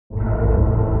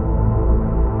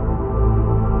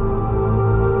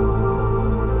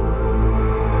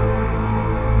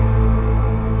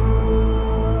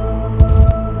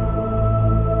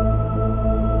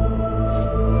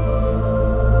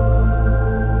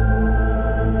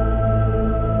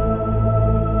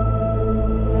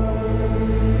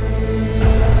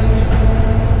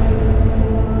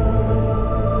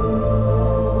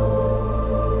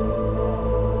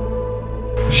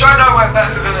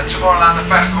Tomorrowland, the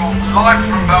festival, live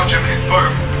from Belgium in Boom.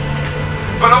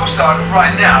 But also,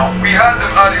 right now, we heard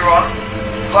them earlier on,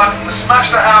 live from the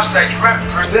Smash the House stage,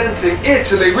 representing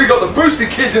Italy. We got the Boosted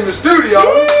Kids in the studio.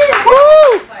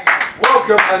 Woo!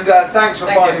 Welcome and thanks for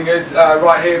finding us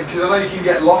right here, because I know you can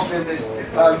get lost in this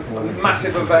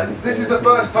massive event. This is the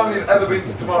first time you've ever been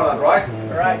to Tomorrowland, right?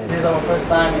 Right, this is our first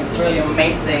time. It's really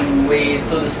amazing. We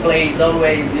saw displays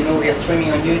always, you know, we are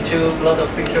streaming on YouTube, a lot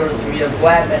of pictures, we have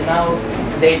web, and now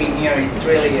today being here, it's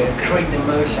really a crazy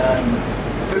emotion.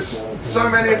 There's so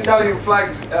many Italian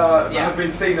flags have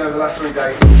been seen over the last 3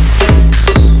 days.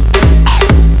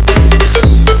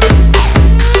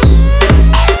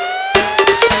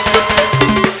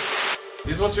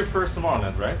 This was your first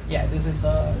Tomorrowland, right? Yeah, this was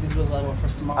our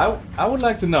first Tomorrowland. I would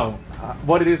like to know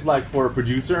what it is like for a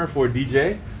producer and for a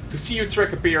DJ to see your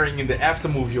track appearing in the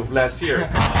Aftermovie of last year.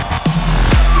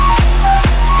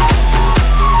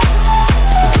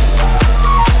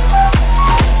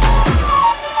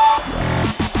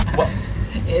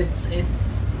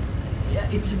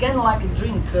 It's again like a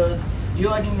dream, because you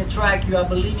are doing the track, you are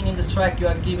believing in the track, you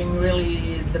are giving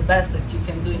really the best that you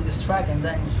can do in this track, and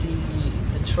then see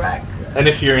the track. And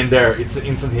if you're in there, it's an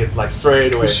instant hit, like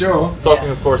straight away. For sure. Talking,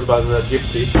 of course, about the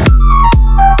Gypsy.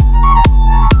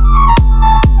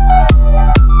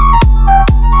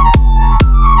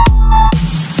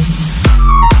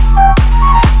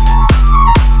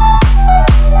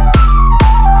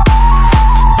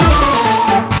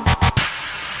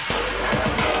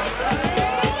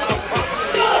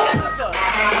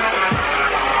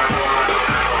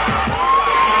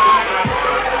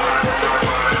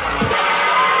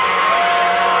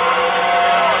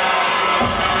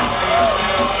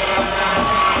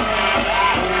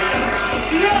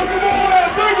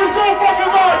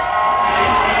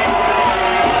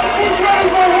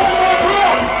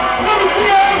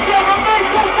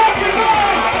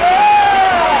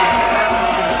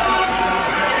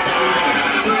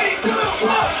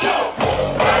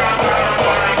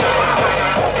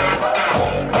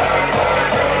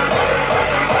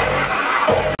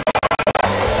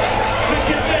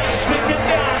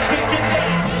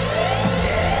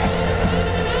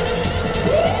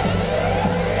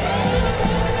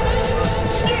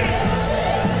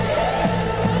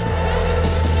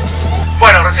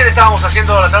 Bueno, recién estábamos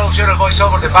haciendo la traducción del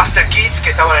voiceover de BOOSTEDKIDS,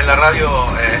 que estaban en la radio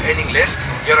en inglés,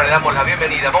 y ahora le damos la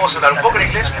bienvenida. Vamos a hablar un poco en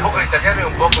inglés, un poco en italiano y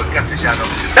un poco en castellano.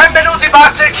 Benvenuti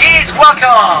BOOSTEDKIDS,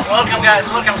 welcome! Welcome guys,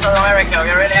 welcome South America,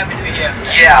 we are really happy to be here.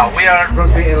 Yeah, we are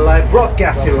transmitting live,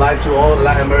 broadcasting live to all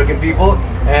Latin American people,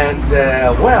 and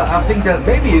well, I think that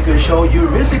maybe you can show your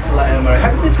music to Latin America.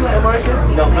 Have you been to Latin America?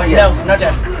 No, not yet. No, not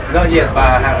yet. Not yet,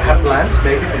 but have plans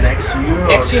maybe for next year?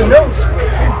 Next year, no.